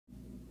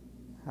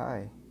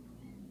Hi,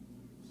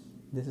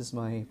 this is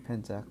my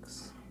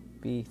Pentax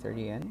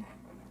P30n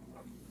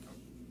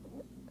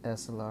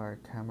SLR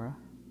camera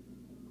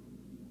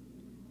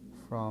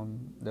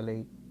from the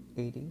late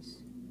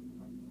 80s.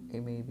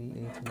 It may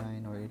be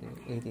 89 or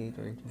 88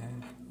 or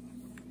 89.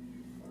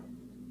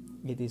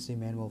 It is a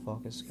manual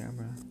focus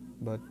camera,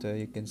 but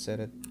you can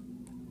set it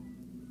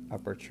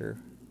aperture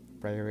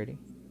priority,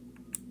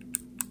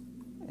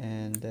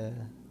 and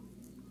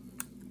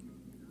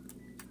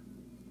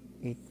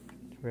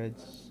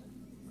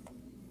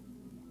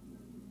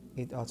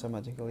it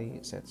automatically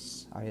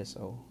sets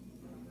ISO.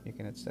 You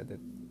cannot set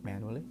it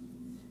manually,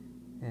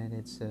 and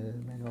it's a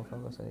manual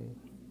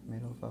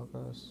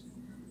focus,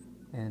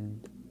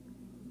 and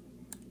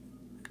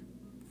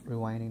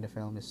rewinding the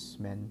film is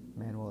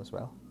manual as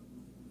well.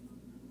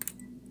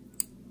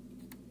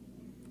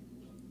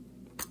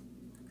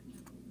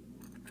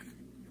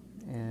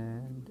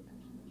 And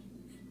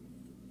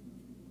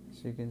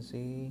as you can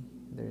see,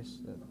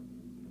 there's the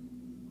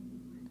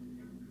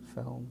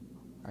film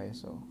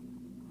ISO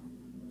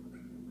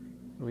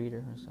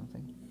reader or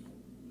something.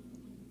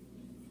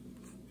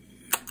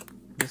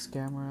 This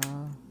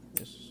camera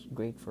is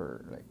great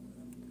for like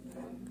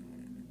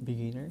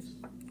beginners.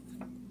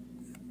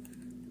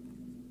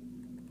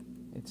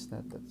 It's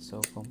not that so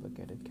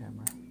complicated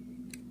camera.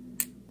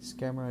 This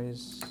camera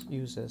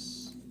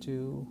uses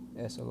two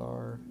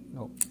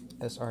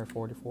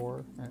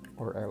SR44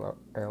 or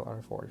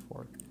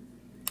LR44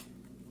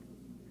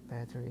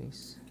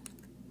 batteries.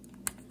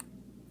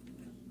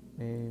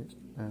 I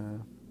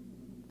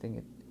think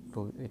it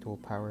will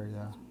power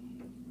the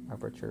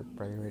aperture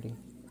priority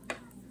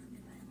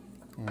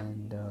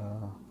and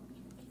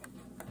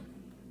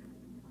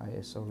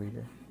ISO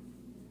reader.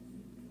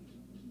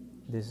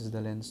 This is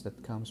the lens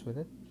that comes with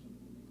it,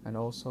 and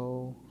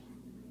also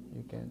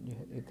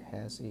it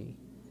has a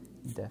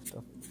depth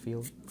of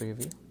field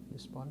preview.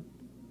 This button.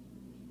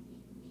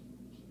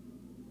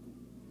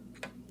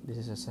 This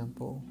is a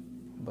simple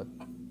but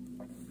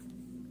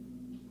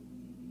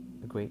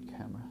a great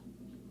camera.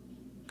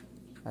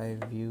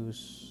 I've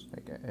used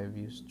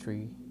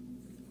 3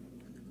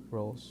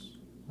 rolls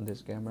on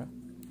this camera.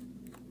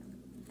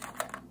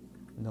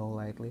 No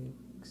light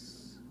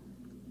leaks.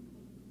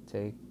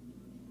 It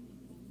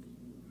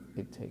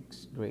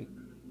takes great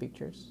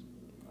pictures.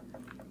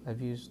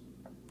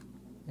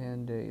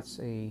 And it's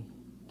a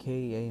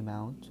KA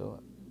mount, so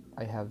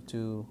I have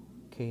 2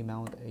 K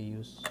mount I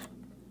use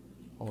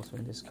also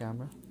in this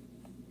camera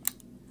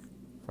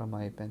from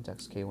my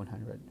Pentax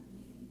K100.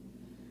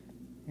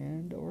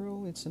 And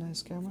overall, it's a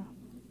nice camera.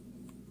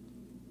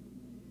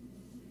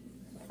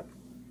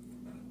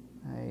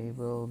 I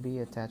will be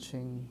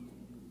attaching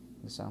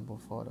the sample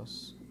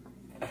photos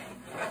at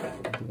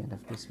the end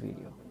of this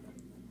video,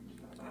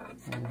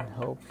 and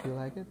hope you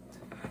like it.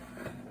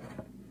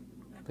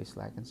 Please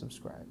like and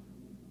subscribe.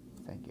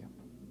 Thank you.